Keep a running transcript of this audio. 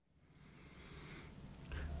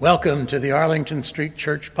Welcome to the Arlington Street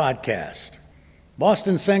Church Podcast.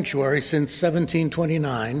 Boston Sanctuary since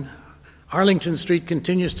 1729, Arlington Street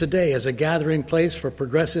continues today as a gathering place for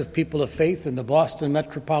progressive people of faith in the Boston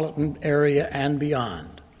metropolitan area and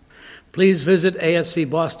beyond. Please visit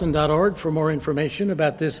ascboston.org for more information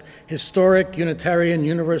about this historic Unitarian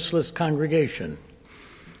Universalist congregation.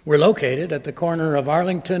 We're located at the corner of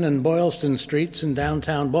Arlington and Boylston Streets in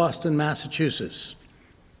downtown Boston, Massachusetts.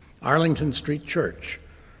 Arlington Street Church,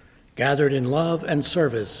 gathered in love and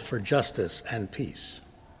service for justice and peace.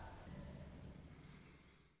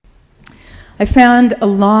 I found a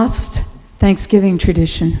lost Thanksgiving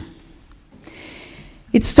tradition.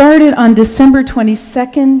 It started on December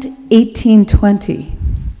 22nd, 1820,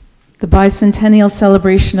 the bicentennial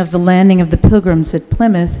celebration of the landing of the Pilgrims at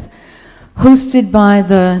Plymouth, hosted by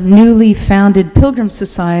the newly founded Pilgrim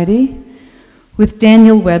Society with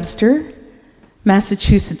Daniel Webster,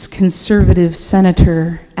 Massachusetts conservative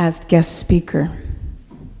senator, as guest speaker.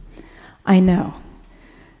 I know,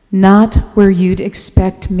 not where you'd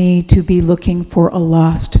expect me to be looking for a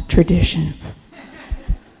lost tradition.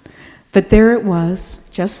 But there it was,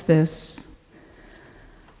 just this: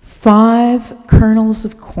 5 kernels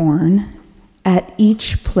of corn at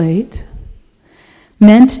each plate,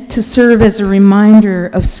 meant to serve as a reminder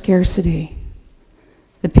of scarcity,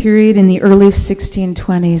 the period in the early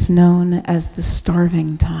 1620s known as the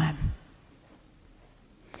Starving Time.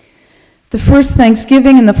 The first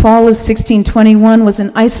Thanksgiving in the fall of 1621 was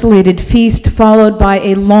an isolated feast followed by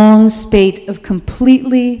a long spate of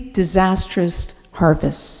completely disastrous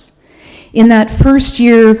harvests. In that first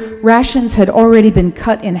year, rations had already been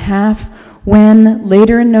cut in half when,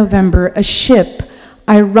 later in November, a ship,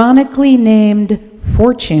 ironically named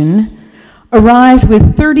Fortune, arrived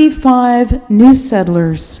with 35 new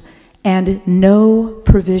settlers and no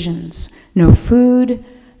provisions, no food,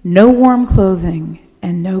 no warm clothing,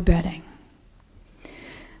 and no bedding.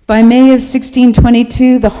 By May of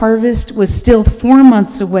 1622, the harvest was still 4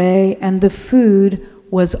 months away and the food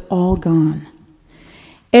was all gone.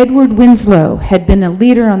 Edward Winslow had been a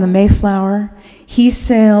leader on the Mayflower. He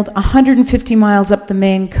sailed 150 miles up the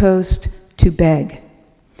Maine coast to beg.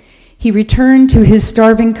 He returned to his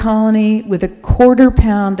starving colony with a 1/4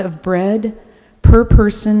 pound of bread per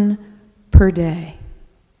person per day.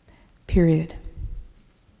 Period.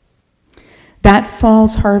 That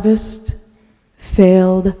fall's harvest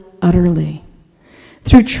failed utterly.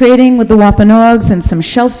 Through trading with the Wampanoags and some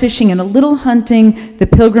shellfishing and a little hunting, the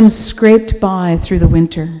Pilgrims scraped by through the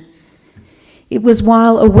winter. It was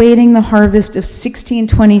while awaiting the harvest of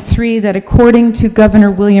 1623 that, according to Governor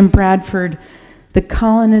William Bradford, the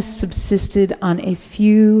colonists subsisted on a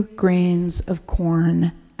few grains of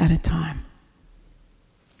corn at a time.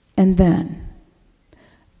 And then,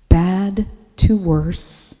 bad to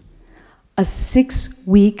worse, a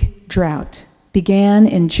 6-week drought began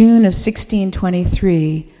in June of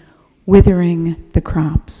 1623, withering the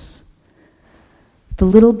crops. The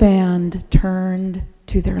little band turned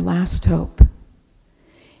to their last hope.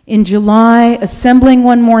 In July, assembling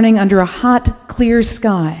one morning under a hot, clear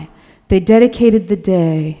sky, they dedicated the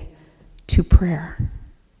day to prayer.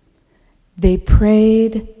 They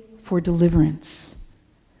prayed for deliverance.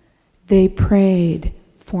 They prayed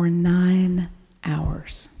for 9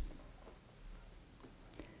 hours.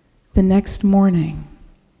 The next morning,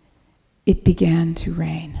 it began to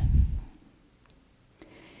rain.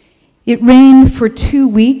 It rained for 2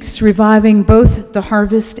 weeks, reviving both the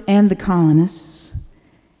harvest and the colonists.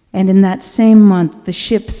 And in that same month, the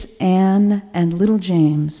ships Anne and Little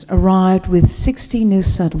James arrived with 60 new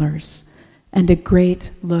settlers and a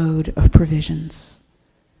great load of provisions.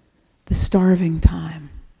 The starving time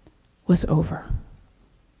was over.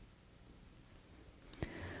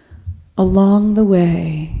 Along the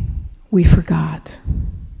way, we forgot.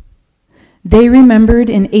 They remembered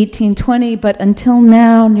in 1820, but until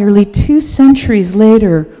now, nearly 2 centuries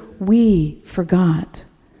later, we forgot.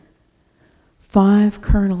 5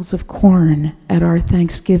 kernels of corn at our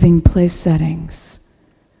Thanksgiving place settings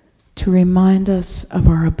to remind us of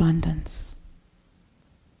our abundance.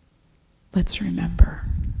 Let's remember.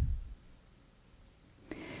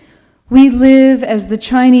 We live, as the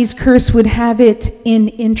Chinese curse would have it, in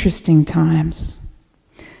interesting times.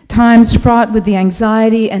 Times fraught with the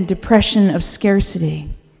anxiety and depression of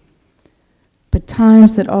scarcity, but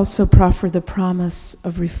times that also proffer the promise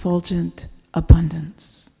of refulgent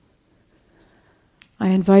abundance. I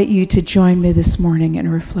invite you to join me this morning in a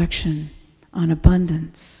reflection on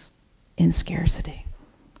abundance in scarcity.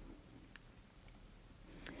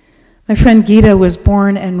 My friend Gita was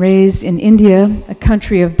born and raised in India, a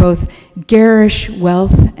country of both garish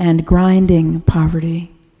wealth and grinding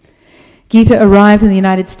poverty. Gita arrived in the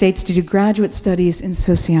United States to do graduate studies in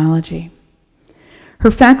sociology. Her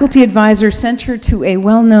faculty advisor sent her to a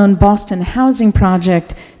well-known Boston housing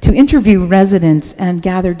project to interview residents and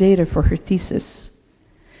gather data for her thesis.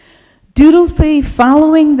 Dutifully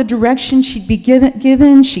following the direction she'd be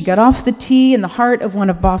given, she got off the T in the heart of one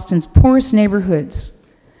of Boston's poorest neighborhoods,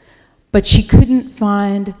 but she couldn't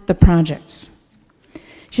find the projects.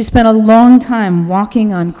 She spent a long time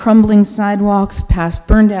walking on crumbling sidewalks, past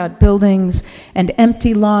burned-out buildings and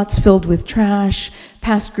empty lots filled with trash,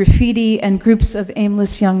 past graffiti and groups of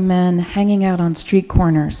aimless young men hanging out on street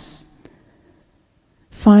corners.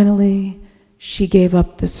 Finally, she gave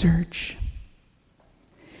up the search.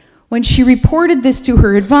 When she reported this to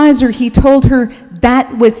her advisor, he told her,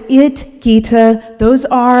 "That was it, Gita. Those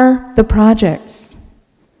are the projects."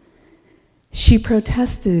 She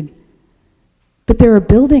protested, "But there are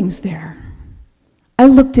buildings there. I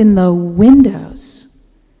looked in the windows.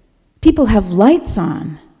 People have lights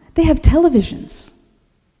on. They have televisions."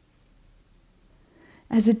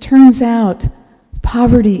 As it turns out,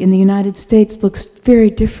 poverty in the United States looks very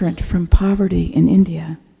different from poverty in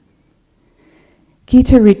India.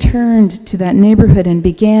 Gita returned to that neighborhood and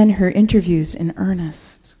began her interviews in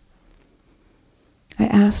earnest. I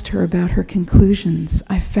asked her about her conclusions.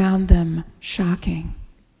 I found them shocking.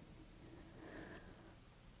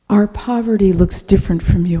 Our poverty looks different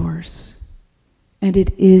from yours, and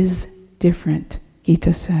it is different,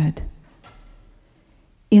 Gita said.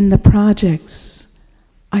 In the projects,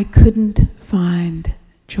 I couldn't find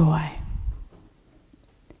joy.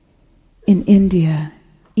 In India,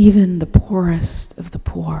 even the poorest of the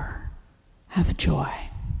poor have joy.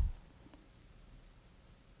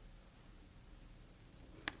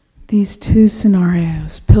 These two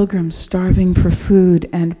scenarios, pilgrims starving for food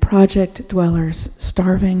and project dwellers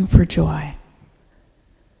starving for joy,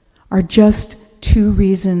 are just two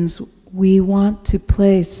reasons we want to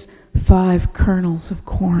place 5 kernels of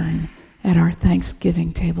corn at our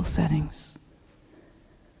Thanksgiving table settings.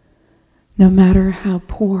 No matter how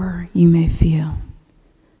poor you may feel,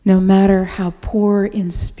 no matter how poor in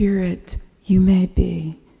spirit you may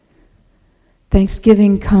be,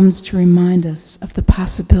 Thanksgiving comes to remind us of the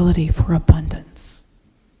possibility for abundance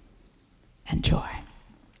and joy.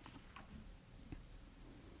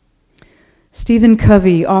 Stephen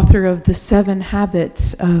Covey, author of The 7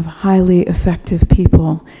 Habits of Highly Effective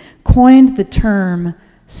People, coined the term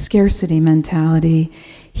scarcity mentality.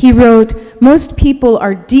 He wrote, "Most people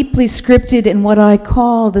are deeply scripted in what I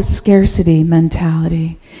call the scarcity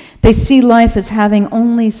mentality. They see life as having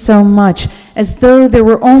only so much, as though there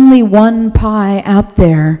were only one pie out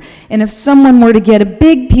there, and if someone were to get a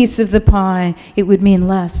big piece of the pie, it would mean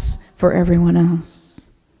less for everyone else."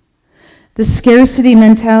 The scarcity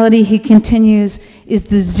mentality, he continues, is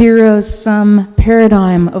the zero-sum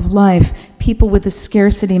paradigm of life. People with a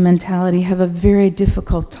scarcity mentality have a very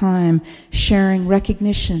difficult time sharing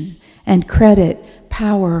recognition and credit,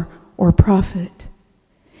 power, or profit,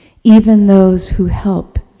 even those who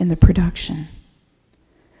help in the production.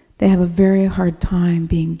 They have a very hard time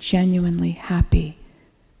being genuinely happy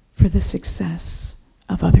for the success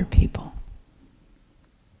of other people.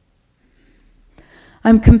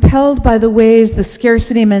 I'm compelled by the ways the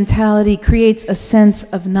scarcity mentality creates a sense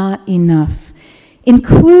of not enough,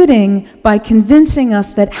 including by convincing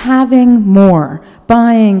us that having more,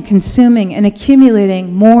 buying, consuming, and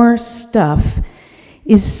accumulating more stuff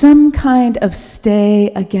is some kind of stay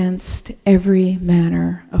against every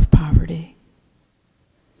manner of poverty.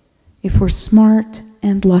 If we're smart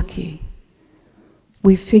and lucky,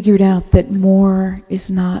 we figured out that more is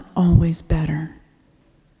not always better,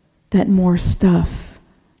 that more stuff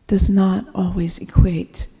does not always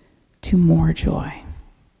equate to more joy.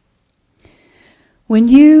 When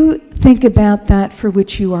you think about that for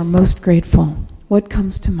which you are most grateful, what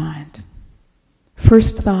comes to mind?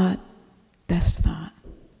 First thought, best thought.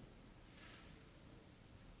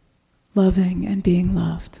 Loving and being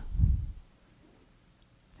loved.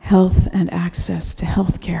 Health and access to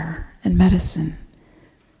health care and medicine.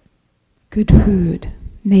 Good food,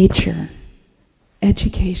 nature,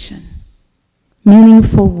 education.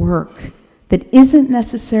 Meaningful work that isn't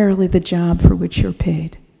necessarily the job for which you're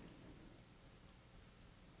paid.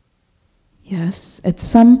 Yes, at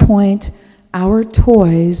some point, our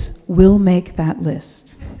toys will make that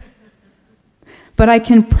list. But I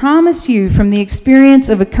can promise you from the experience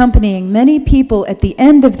of accompanying many people at the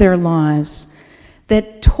end of their lives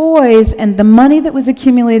that toys and the money that was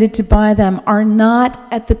accumulated to buy them are not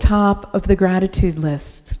at the top of the gratitude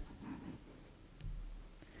list.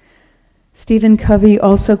 Stephen Covey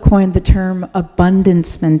also coined the term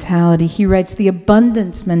abundance mentality. He writes, the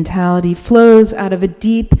abundance mentality flows out of a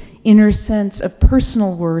deep inner sense of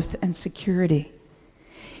personal worth and security.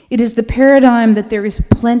 It is the paradigm that there is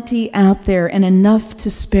plenty out there and enough to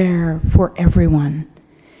spare for everyone.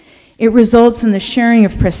 It results in the sharing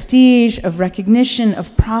of prestige, of recognition,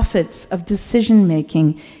 of profits, of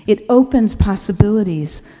decision-making. It opens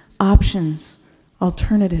possibilities, options,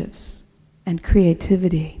 alternatives, and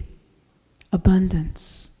creativity.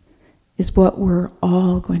 Abundance is what we're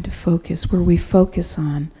all going to focus, where we focus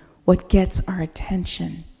on what gets our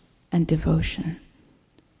attention and devotion.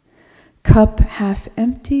 Cup half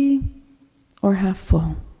empty or half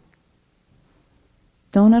full?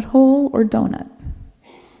 Donut hole or donut?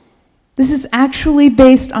 This is actually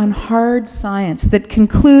based on hard science that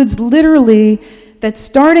concludes literally that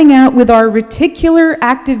starting out with our reticular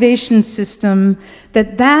activation system,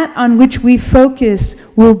 that on which we focus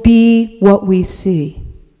will be what we see.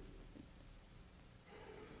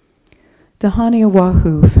 Dahani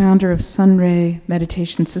Oahu, founder of Sunray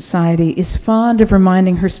Meditation Society, is fond of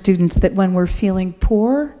reminding her students that when we're feeling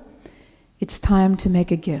poor, it's time to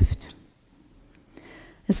make a gift.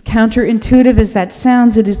 As counterintuitive as that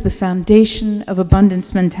sounds, it is the foundation of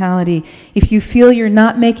abundance mentality. If you feel you're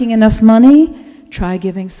not making enough money, try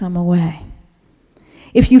giving some away.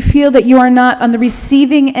 If you feel that you are not on the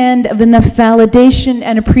receiving end of enough validation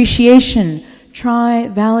and appreciation, try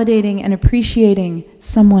validating and appreciating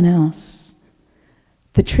someone else.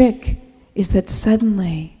 The trick is that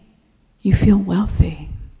suddenly you feel wealthy.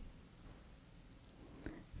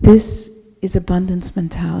 This is abundance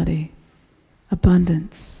mentality.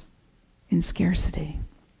 Abundance in scarcity.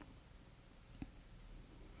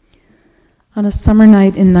 On a summer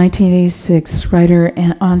night in 1986, writer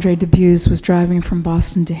Andre Dubus was driving from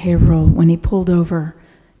Boston to Haverhill when he pulled over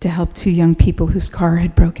to help two young people whose car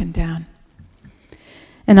had broken down.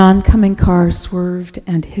 An oncoming car swerved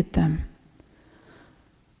and hit them.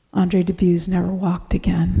 Andre Dubus never walked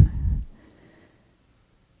again.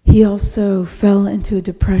 He also fell into a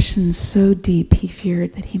depression so deep he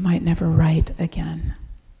feared that he might never write again.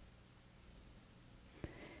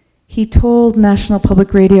 He told National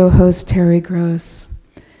Public Radio host Terry Gross,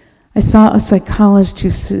 I saw a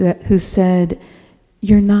psychologist who said,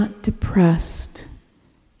 you're not depressed,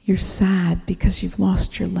 you're sad because you've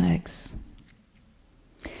lost your legs.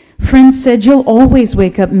 Friends said, you'll always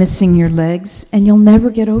wake up missing your legs and you'll never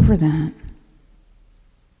get over that.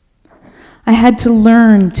 I had to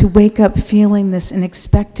learn to wake up feeling this and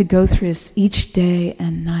expect to go through this each day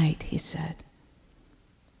and night, he said.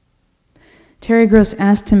 Terry Gross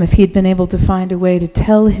asked him if he'd been able to find a way to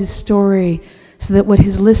tell his story so that what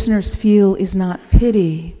his listeners feel is not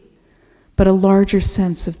pity, but a larger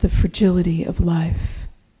sense of the fragility of life.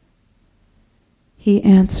 He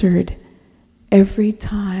answered, every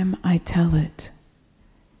time I tell it,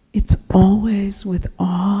 it's always with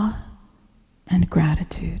awe and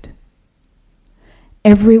gratitude.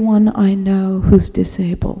 Everyone I know who's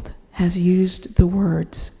disabled has used the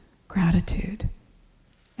words gratitude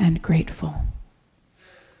and grateful.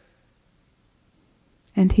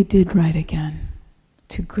 And he did write again,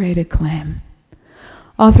 to great acclaim.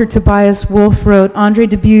 Author Tobias Wolff wrote, Andre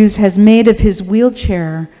Dubus has made of his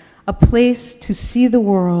wheelchair a place to see the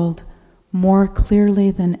world more clearly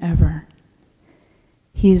than ever.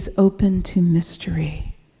 He is open to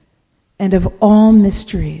mystery, and of all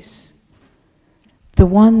mysteries, the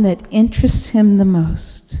one that interests him the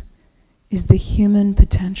most is the human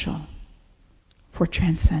potential for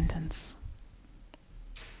transcendence.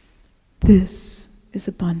 This is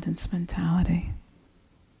abundance mentality.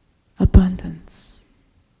 Abundance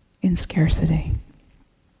in scarcity.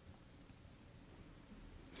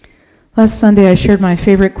 Last Sunday, I shared my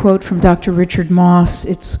favorite quote from Dr. Richard Moss.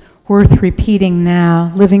 It's worth repeating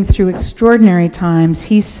now. Living through extraordinary times,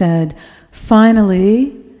 he said,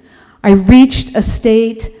 finally, I reached a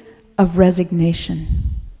state of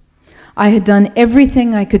resignation. I had done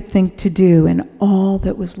everything I could think to do, and all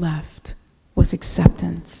that was left was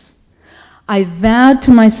acceptance. I vowed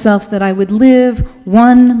to myself that I would live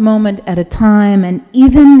one moment at a time, and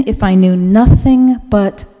even if I knew nothing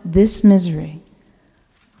but this misery,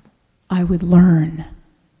 I would learn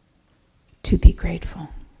to be grateful.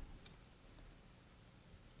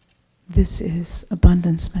 This is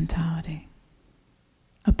abundance mentality.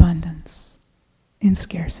 Abundance in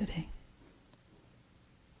scarcity.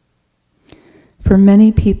 For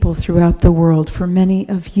many people throughout the world, for many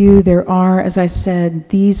of you, there are, as I said,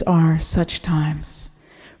 these are such times.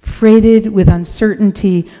 Freighted with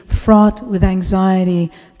uncertainty, fraught with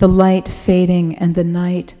anxiety, the light fading and the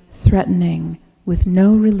night threatening with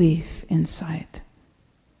no relief in sight.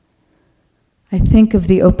 I think of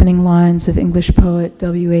the opening lines of English poet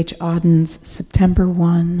W.H. Auden's September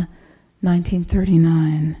 1,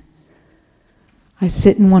 1939. I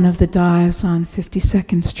sit in one of the dives on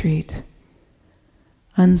 52nd Street,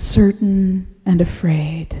 uncertain and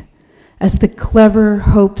afraid, as the clever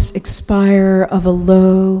hopes expire of a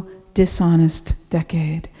low, dishonest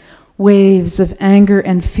decade. Waves of anger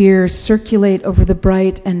and fear circulate over the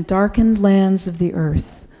bright and darkened lands of the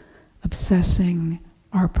earth, obsessing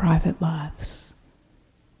our private lives.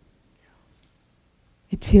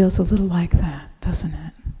 It feels a little like that, doesn't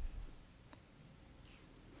it?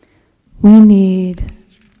 We need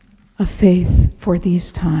a faith for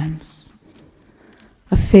these times,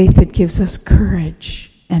 a faith that gives us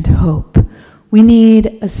courage and hope. We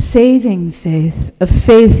need a saving faith, a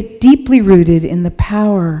faith deeply rooted in the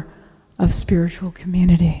power of spiritual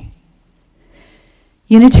community.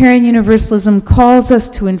 Unitarian Universalism calls us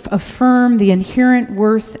to affirm the inherent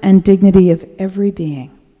worth and dignity of every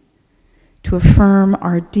being, to affirm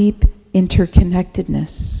our deep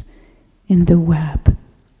interconnectedness in the web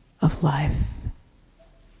of life.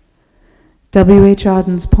 W.H.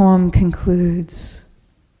 Auden's poem concludes,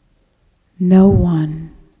 "No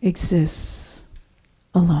one exists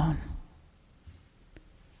alone.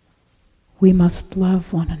 We must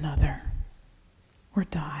love one another or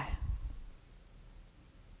die."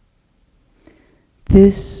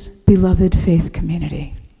 This beloved faith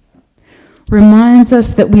community reminds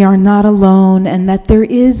us that we are not alone and that there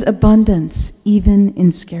is abundance even in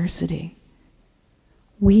scarcity.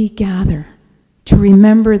 We gather to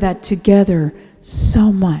remember that together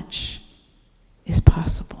so much is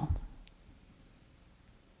possible.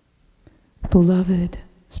 Beloved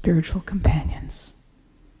spiritual companions,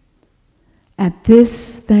 at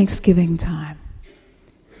this Thanksgiving time,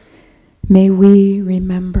 may we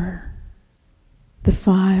remember the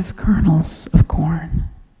 5 kernels of corn.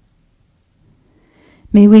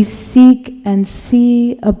 May we seek and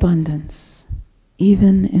see abundance,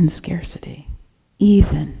 even in scarcity.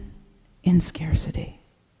 Even in scarcity.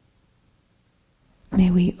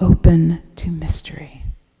 May we open to mystery,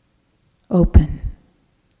 open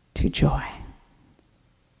to joy.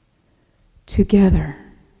 Together,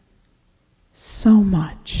 so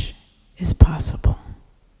much is possible.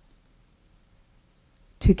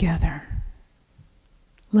 Together,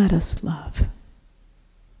 let us love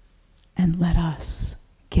and let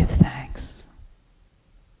us give thanks.